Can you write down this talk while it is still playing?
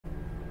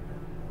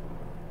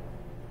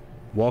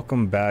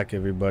Welcome back,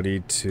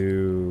 everybody,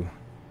 to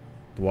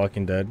The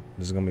Walking Dead.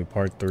 This is going to be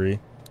part 3.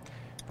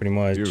 Pretty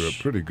much. You're a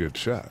pretty good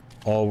shot.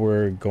 All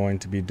we're going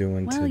to be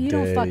doing today. Well, you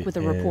don't fuck with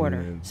a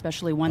reporter,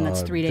 especially one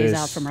that's 3 days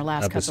out from her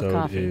last cup of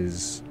coffee. You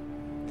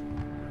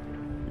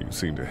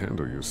seem to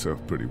handle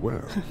yourself pretty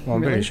well. Well,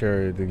 I'm Really? pretty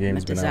sure the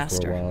game's been out for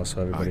disaster. a while,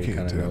 so everybody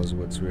kind of knows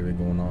what's really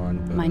going on.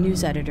 But, My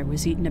news editor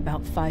was eaten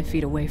about 5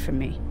 feet away from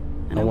me,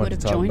 and I want would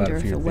to have talk joined about her a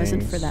if few it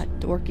wasn't for things. that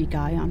dorky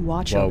guy on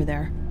watch Well, over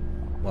there.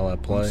 while I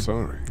play. I'm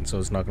sorry. And so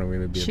it's not going to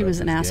really be She about was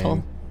an this asshole,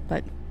 game.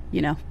 but,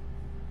 you know.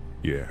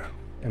 Yeah.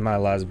 In my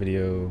last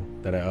video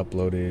that I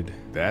uploaded,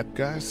 That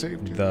guy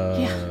saved you?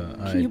 Yeah,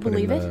 can you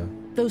believe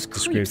it? Those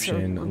creeps or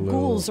description, a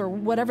ghouls little or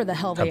whatever the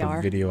hell type they of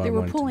are. video I They were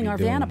wanted to pulling be our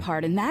van doing.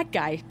 apart, and that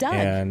guy, Doug,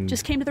 And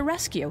just came to the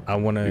rescue. I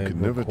want to You can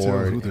never tell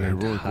record who the an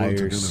heroic ones are entire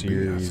gonna be, I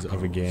series of a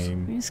suppose.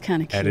 game, He's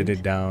kind of cute. edit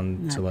it down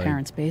in to that like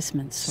parents'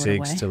 basement sort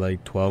of 6 way. to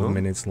like 12 Huh?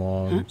 minutes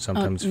long, Huh?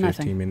 sometimes Nothing.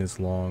 15 minutes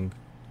long,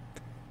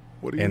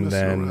 What are you and messing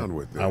around then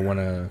with there? I want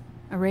to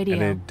A radio.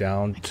 edit it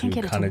down I to can't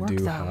get it to kind of work, do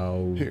though.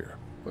 how Here,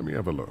 let me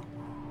have a look.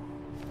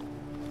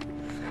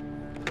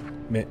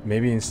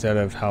 maybe instead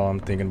of how I'm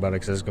thinking about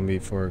it, because it's going to be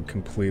for a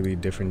completely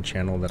different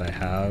channel that I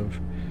have.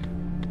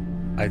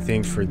 I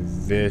think for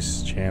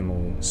this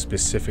channel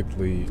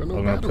specifically, There are no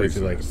I'm gonna play batteries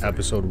through in like this thing.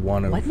 episode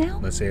 1 of, What now?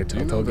 let's say, a You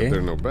Telltale know that there are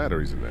game, no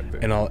batteries in that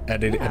thing. and I'll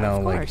edit Yeah, and I'll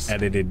of like course.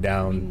 edit it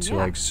down to Yeah.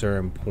 like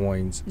certain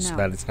points so No.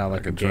 that it's not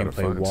like a can try to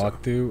gameplay find some.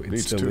 walkthrough. It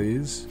Needs still to.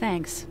 is,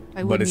 Thanks. I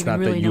but wouldn't it's even not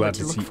really that know you what have to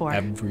to look see for.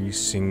 every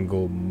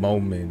single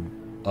moment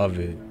of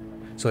it.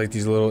 So like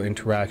these little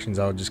interactions,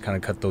 I'll just kind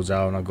of cut those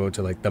out and I'll go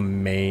to like the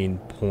main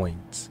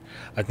points.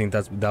 I think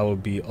that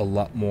would be a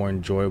lot more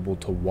enjoyable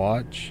to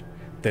watch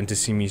than to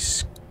see me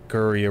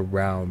scurry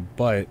around.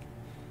 But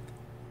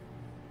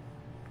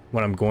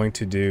what I'm going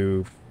to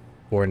do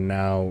for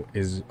now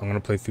is I'm gonna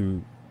play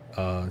through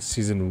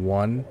season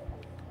 1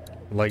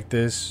 like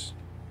this,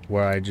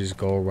 where I just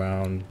go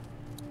around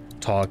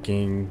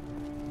talking,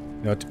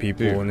 to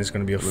people, Here, and it's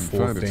gonna be a I've been full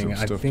finding thing. some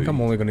I stuff think to I'm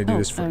eat. only gonna do Oh,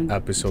 this for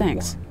episode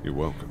thanks. 1. You're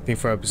welcome. I think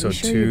for episode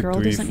sure your 2, girl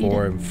 3, doesn't need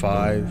 4, it? and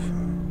 5,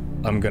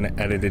 I'm gonna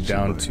edit it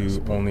down She might,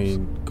 I to only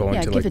going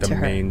Yeah, to give like it the to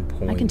her. main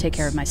points. I can take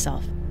care of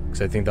myself.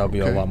 Because I think that'll be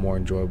a Okay. lot more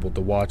enjoyable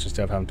to watch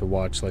instead of having to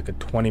watch like a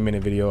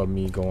 20-minute video of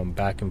me going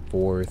back and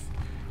forth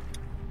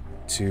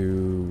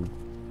to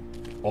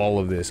all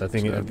of this. I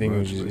think It's not much, but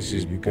it's here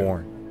just you go.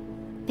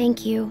 boring.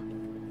 Thank you.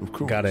 Of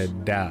course. Gotta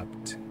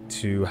adapt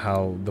to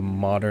how the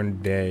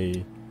modern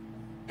day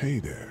Hey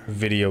there.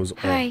 videos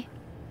are Hi.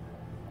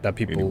 that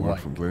people Any word like.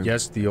 from Glenn?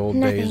 Yes, the old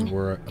days Nothing.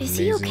 were Is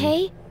amazing, he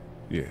okay?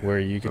 Yeah. where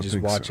you could I just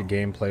think watch so. a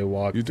gameplay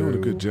walkthrough. You're doing a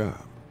good job.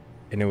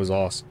 And it was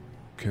awesome.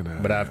 Can I?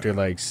 But after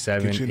like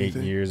 7, get you 8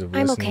 anything? years of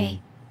I'm listening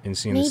okay. and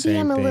seeing the Maybe same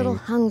I'm a thing, little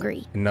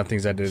hungry. and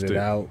nothing's edited Still,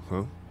 out,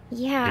 huh?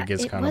 Yeah, It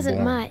gets it kinda wasn't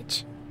boring.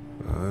 much.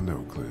 I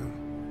know,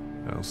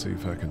 Glenn. I'll see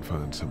if I can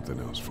find something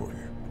else for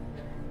you.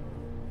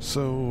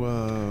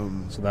 So,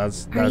 so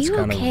that's Are you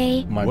kind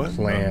okay? of my what?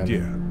 plan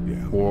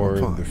Yeah. for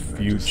I'm fine. the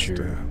I just,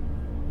 future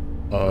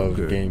I'm of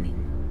good.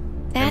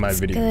 gaming and my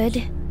That's videos.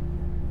 good.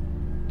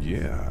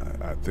 Yeah,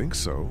 I think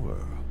so.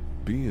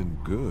 Being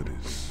good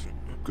is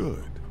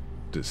good,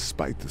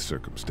 despite the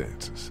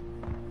circumstances.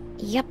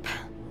 Yep.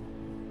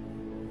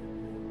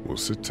 We'll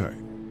sit tight.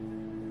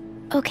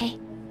 Okay.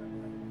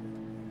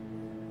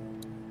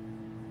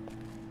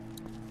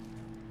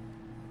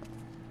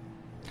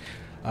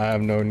 I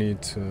have no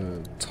need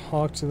to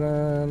talk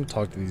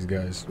to these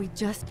guys. We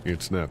just...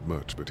 It's not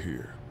much, but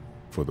here,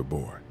 for the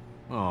boy.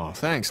 Oh,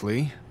 thanks,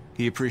 Lee.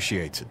 He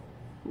appreciates it.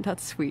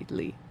 That's sweet,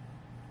 Lee.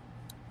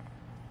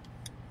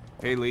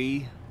 Hey,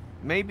 Lee.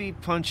 Maybe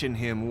punching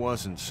him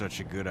wasn't such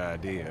a good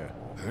idea.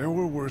 There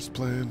were worse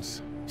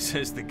plans.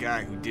 Says the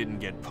guy who didn't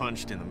get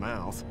punched in the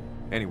mouth.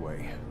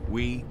 Anyway,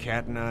 we,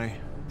 Kat and I,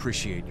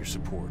 appreciate your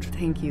support.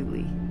 Thank you,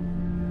 Lee.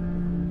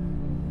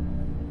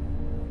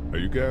 Are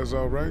you guys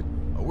all right?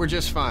 We're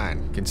just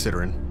fine,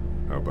 considering.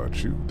 How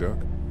about you, Duck?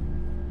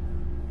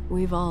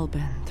 We've all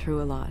been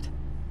through a lot.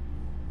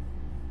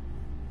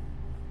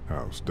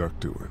 How's Duck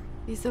doing?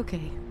 He's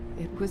okay.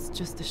 It was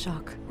just a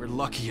shock. We're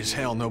lucky as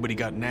hell nobody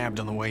got nabbed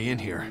on the way in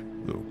here.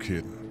 No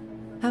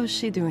kidding. How's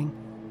she doing?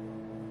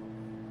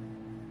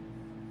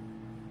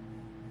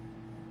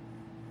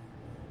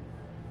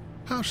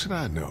 How should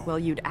I know? Well,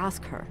 you'd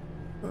ask her.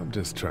 I'm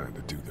just trying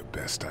to do the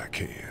best I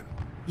can.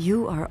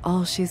 You are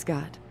all she's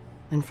got.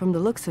 And from the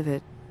looks of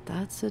it,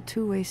 that's a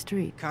two-way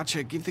street.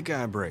 Katja, give the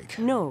guy a break.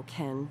 No,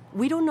 Ken.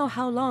 We don't know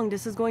how long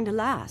this is going to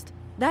last.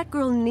 That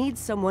girl needs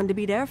someone to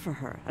be there for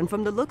her. And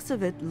from the looks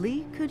of it,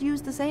 Lee could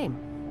use the same.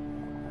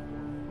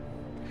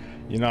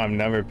 I've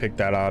never picked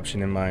that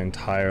option in my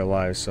entire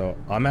life, so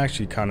I'm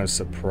actually kind of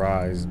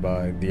surprised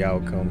by the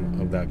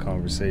outcome of that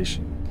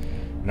conversation.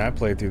 And I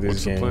played through this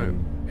What's the game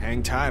plan?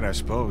 Hang tight, I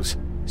suppose.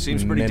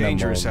 Seems pretty minimum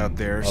dangerous out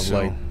there, of so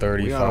like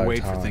 35 we ought to wait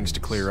for times. things to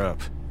clear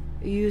up.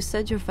 You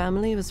said your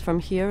family was from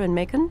here in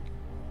Macon?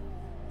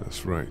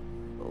 That's right.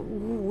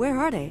 Where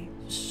are they?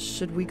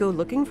 Should we go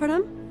looking for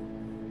them?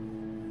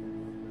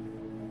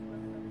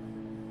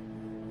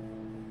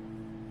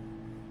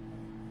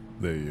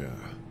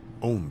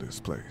 own this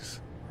place.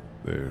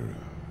 They're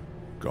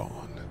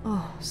gone.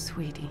 Oh,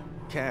 sweetie.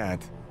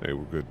 Cat. They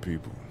were good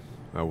people.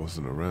 I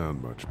wasn't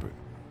around much, but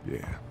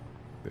yeah,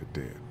 they're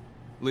dead.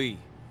 Lee,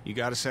 you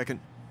got a second?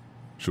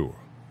 Sure.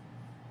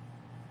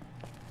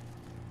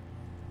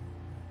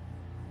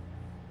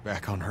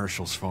 Back on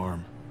Herschel's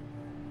farm.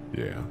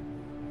 Yeah.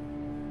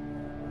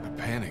 I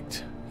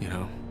panicked, you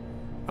know.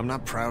 I'm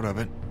not proud of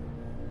it.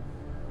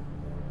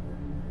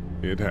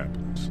 It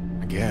happens.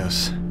 I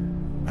guess.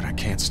 But I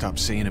can't stop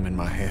seeing him in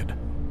my head.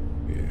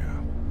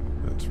 Yeah,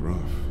 that's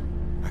rough.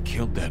 I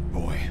killed that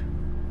boy.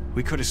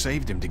 We could have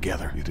saved him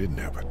together. You didn't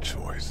have a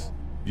choice.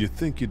 You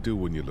think you do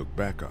when you look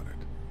back on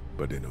it.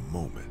 But in a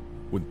moment,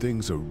 when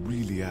things are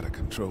really out of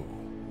control,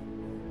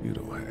 you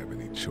don't have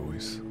any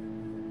choice.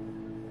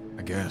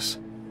 I guess.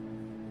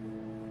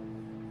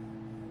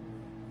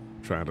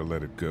 Try to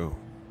let it go.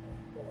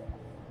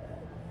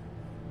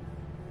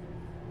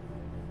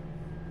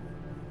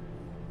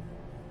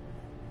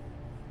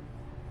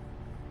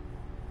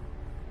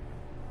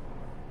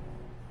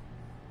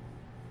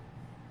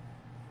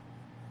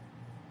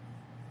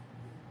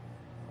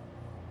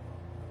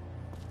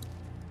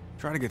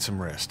 Try to get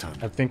some rest, hon.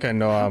 I think I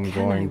know I'm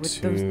going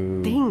with those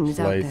to things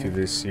out play there? through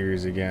this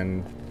series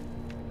again.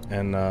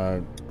 And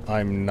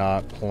I'm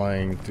not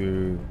playing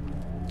through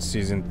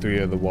season 3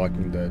 of The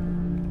Walking Dead.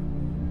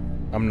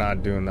 I'm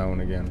not doing that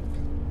one again.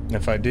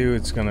 If I do,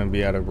 it's gonna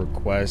be out of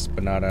request,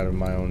 but not out of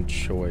my own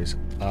choice.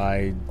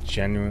 I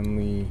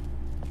genuinely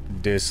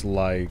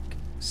dislike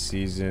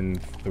season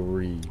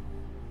 3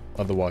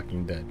 of The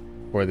Walking Dead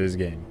for this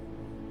game.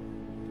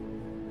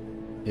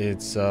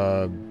 It's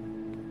I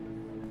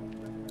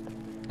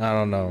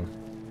don't know.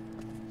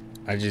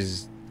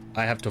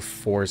 I have to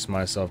force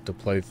myself to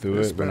play through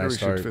This it when I battery should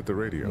start fit the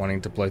radio.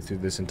 wanting to play through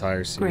this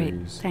entire Great,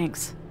 series.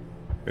 thanks.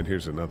 And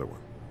here's another one.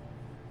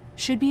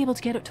 Should be able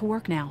to get it to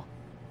work now.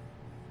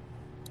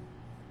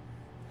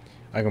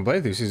 I can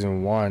play through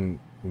season 1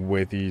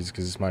 with ease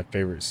because it's my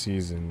favorite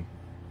season.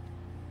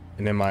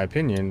 And in my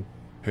opinion,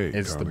 Hey,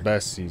 it's darling. the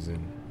best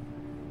season.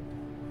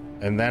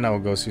 And then I'll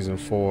go season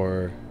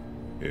 4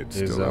 It's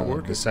is still not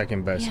working. the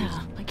second best Yeah,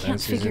 season. I Then can't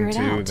season figure it 2,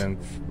 out. then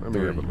Let me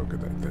 3. have a look at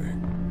that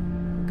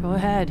thing. Go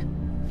ahead.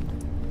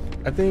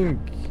 I think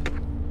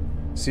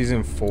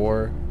season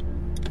 4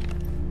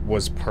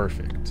 was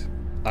perfect.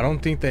 I don't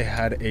think they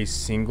had a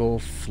single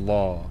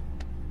flaw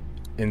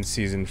in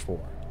season 4.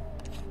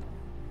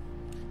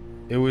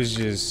 It was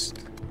just,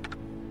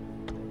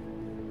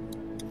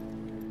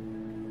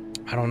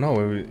 I don't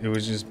know, it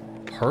was just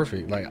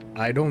perfect. Like,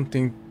 I don't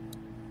think,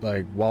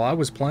 like, while I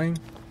was playing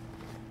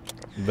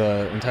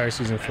the entire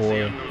season 4,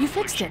 You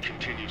fixed it.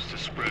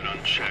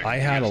 I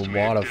had a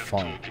lot of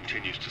fun.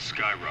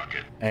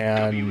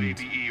 And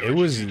it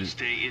was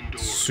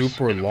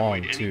super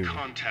long too.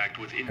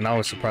 And I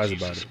was surprised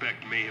about it.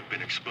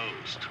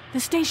 The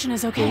station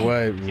is But okay.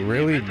 what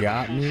really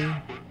got me,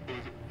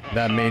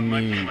 that made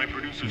me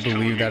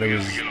believe that it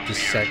was the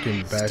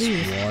second best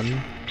Steve.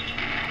 one,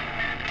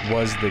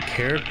 was the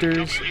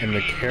characters and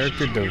the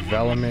character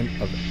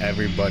development of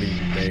everybody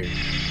there.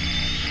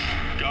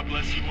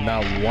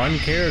 Not one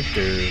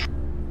character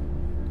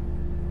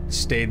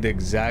stayed the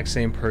exact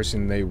same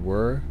person they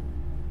were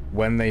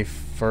when they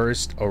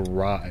first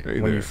arrived.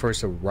 Hey when you there.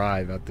 first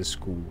arrive at the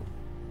school,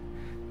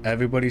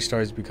 everybody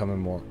starts becoming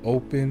more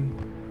open.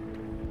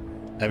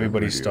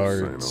 Everybody That radio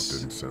sign-off starts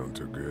didn't sound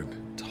too good.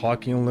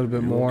 talking a little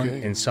bit You more,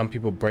 okay? and some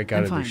people break out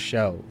I'm of their fine.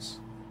 shells.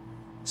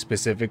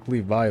 Specifically,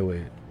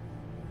 Violet.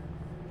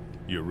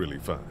 You're really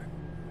fine.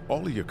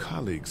 All of your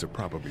colleagues are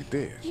probably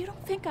dead. You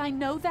don't think I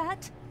know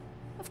that?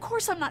 Of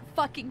course I'm not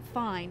fucking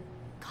fine.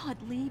 God,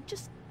 Lee,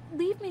 just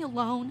leave me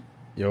alone.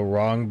 Yo,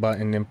 wrong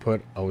button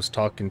input. I was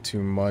talking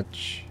too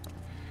much.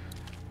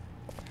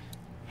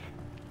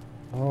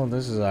 Oh,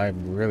 this is, I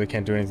really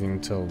can't do anything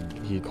until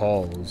he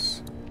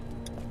calls.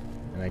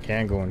 And I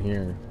can't go in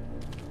here.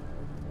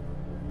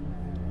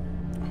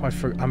 Oh,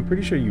 I'm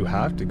pretty sure you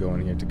have to go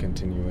in here to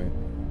continue it.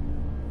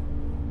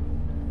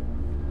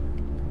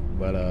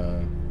 But,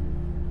 I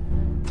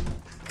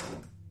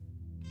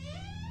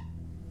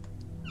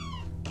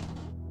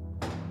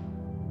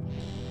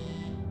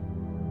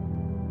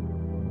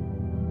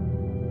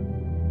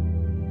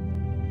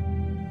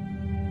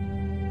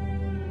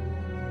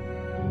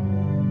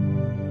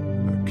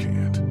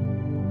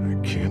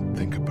can't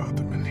think about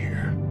them in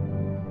here.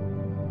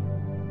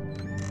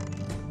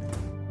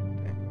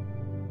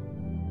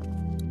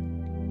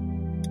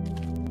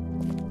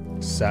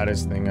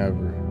 saddest thing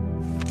ever.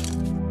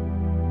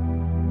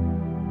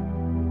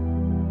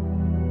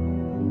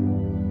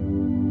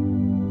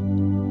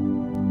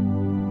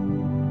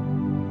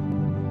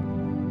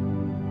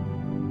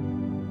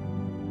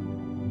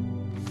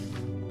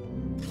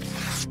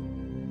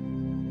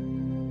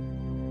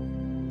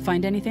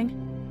 Find anything?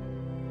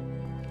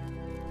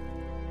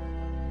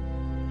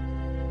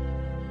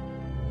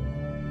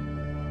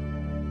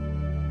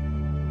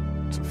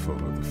 It's a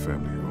photo of the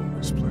family who own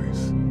this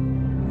place.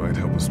 Might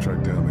help us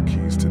track down the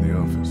keys to the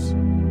office.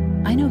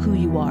 I know who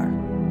you are.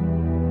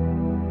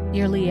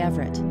 You're Lee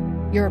Everett.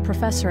 You're a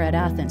professor at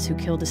Athens who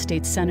killed a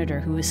state senator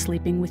who was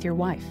sleeping with your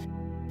wife.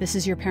 This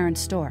is your parents'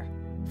 store.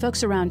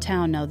 Folks around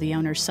town know the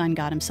owner's son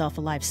got himself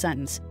a life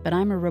sentence, but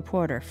I'm a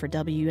reporter for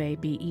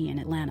WABE in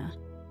Atlanta.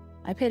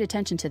 I paid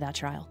attention to that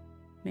trial.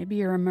 Maybe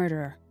you're a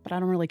murderer, but I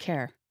don't really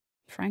care.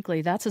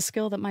 Frankly, that's a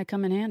skill that might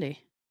come in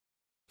handy.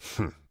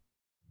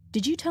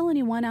 Did you tell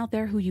anyone out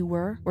there who you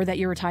were, or that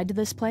you were tied to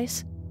this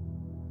place?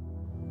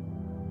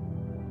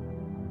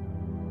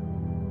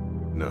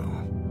 No,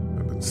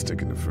 I've been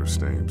sticking to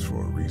first names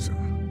for a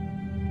reason.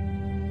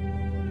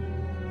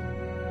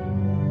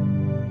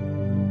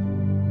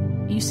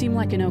 You seem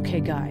like an okay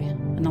guy,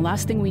 and the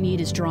last thing we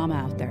need is drama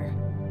out there.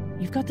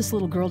 You've got this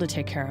little girl to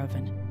take care of,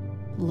 and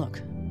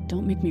look,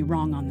 don't make me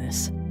wrong on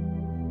this.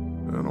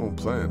 I don't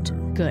plan to.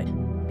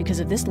 Good, because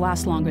if this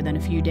lasts longer than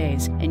a few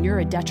days, and you're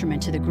a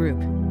detriment to the group,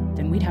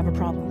 then we'd have a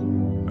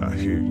problem. I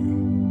hear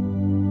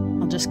you.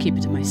 I'll just keep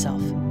it to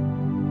myself.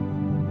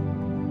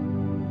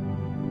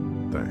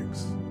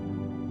 Thanks.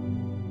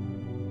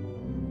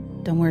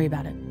 Don't worry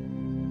about it.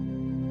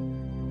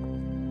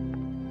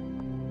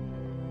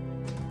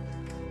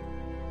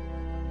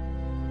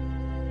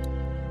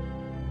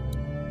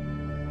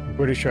 I'm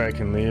pretty sure I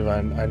can leave.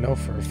 I know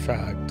for a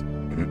fact.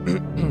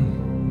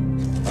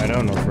 I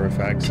don't know for a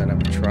fact because I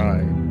never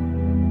tried.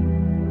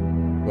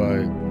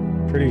 But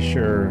pretty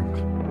sure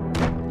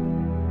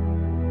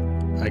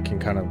I can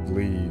kind of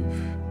leave.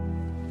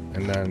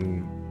 And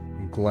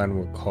then Glenn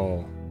would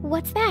call.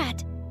 What's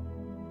that?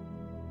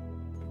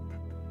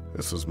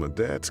 This was my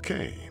dad's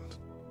cane.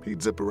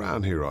 He'd zip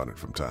around here on it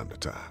from time to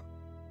time.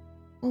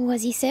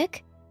 Was he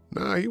sick?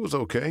 Nah, he was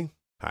okay.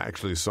 I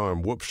actually saw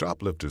him whoop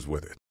shoplifters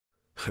with it.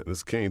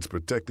 This cane's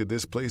protected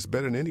this place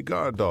better than any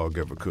guard dog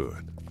ever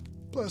could.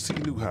 Plus, he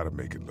knew how to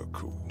make it look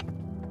cool.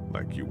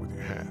 Like you with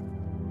your hat.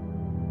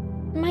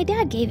 My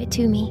dad gave it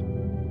to me.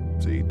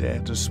 See,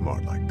 dads are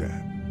smart like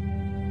that.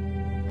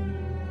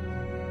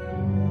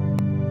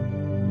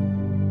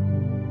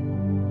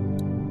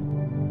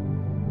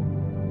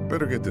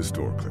 Better get this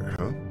door clear,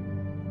 huh?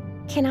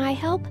 Can I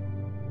help?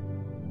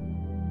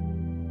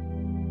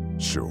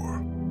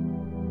 Sure.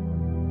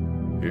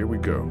 Here we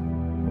go.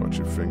 Watch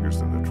your fingers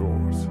in the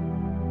drawers.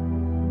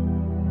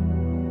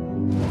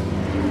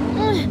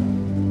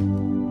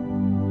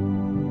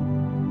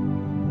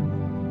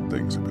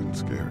 Things have been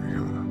scary,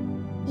 huh?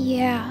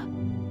 Yeah.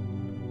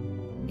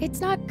 It's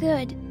not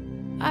good.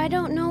 I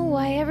don't know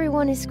why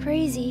everyone is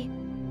crazy.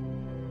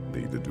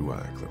 Neither do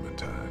I,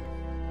 Clementine.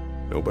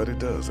 Nobody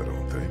does, I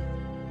don't think.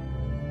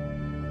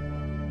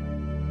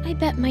 I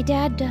bet my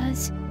dad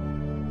does.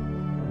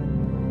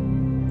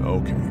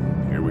 Okay,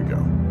 here we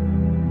go.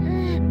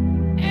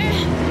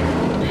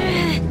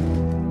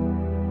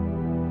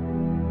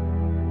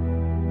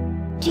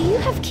 Do you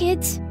have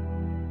kids?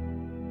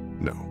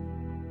 No.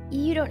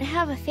 You don't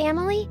have a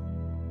family?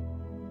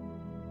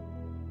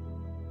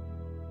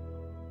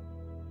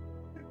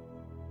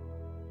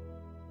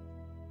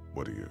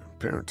 What do your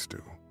parents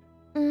do?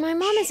 My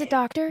mom is a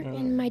doctor,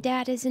 and my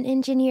dad is an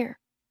engineer.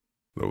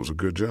 Those are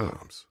good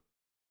jobs.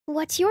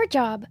 What's your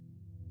job?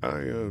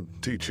 I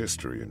teach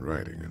history and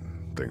writing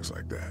and things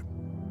like that.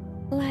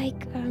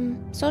 Like,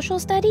 social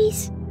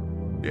studies?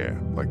 Yeah,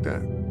 like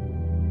that.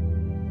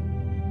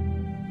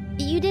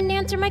 You didn't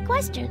answer my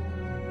question.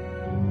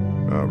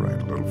 All right,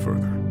 a little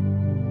further.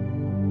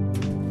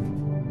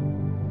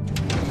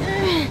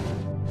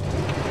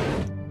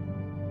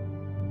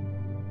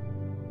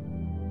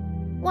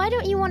 Why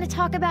don't you want to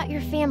talk about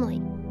your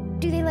family?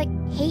 Do they, like,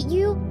 hate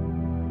you?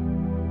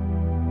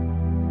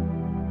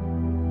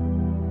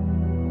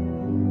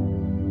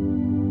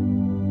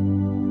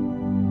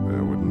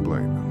 I wouldn't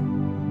blame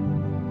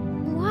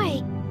them.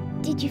 Why?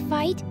 Did you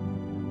fight?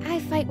 I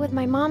fight with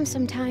my mom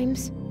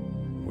sometimes.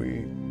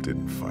 We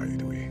didn't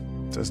fight. We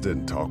just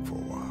didn't talk for a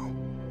while.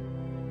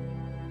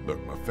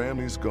 Look, my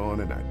family's gone,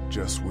 and I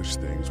just wish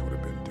things would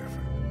have been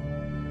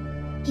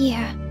different.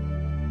 Yeah.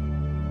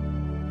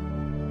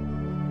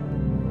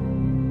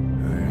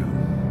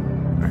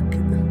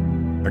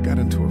 I got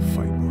into a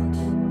fight once.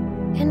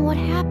 And what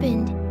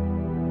happened?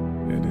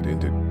 And it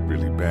ended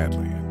really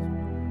badly.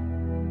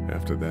 And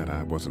after that,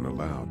 I wasn't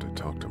allowed to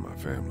talk to my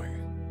family.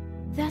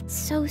 That's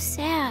so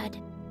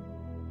sad.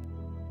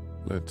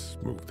 Let's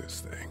move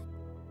this thing.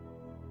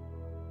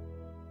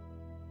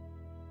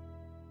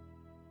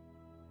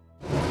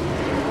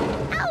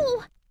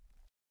 Ow!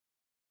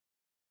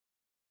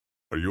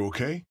 Are you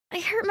okay? I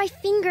hurt my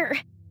finger.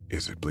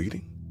 Is it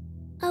bleeding?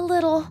 A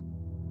little.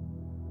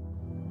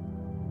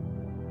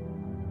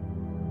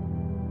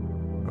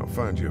 I'll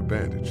find you a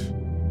bandage.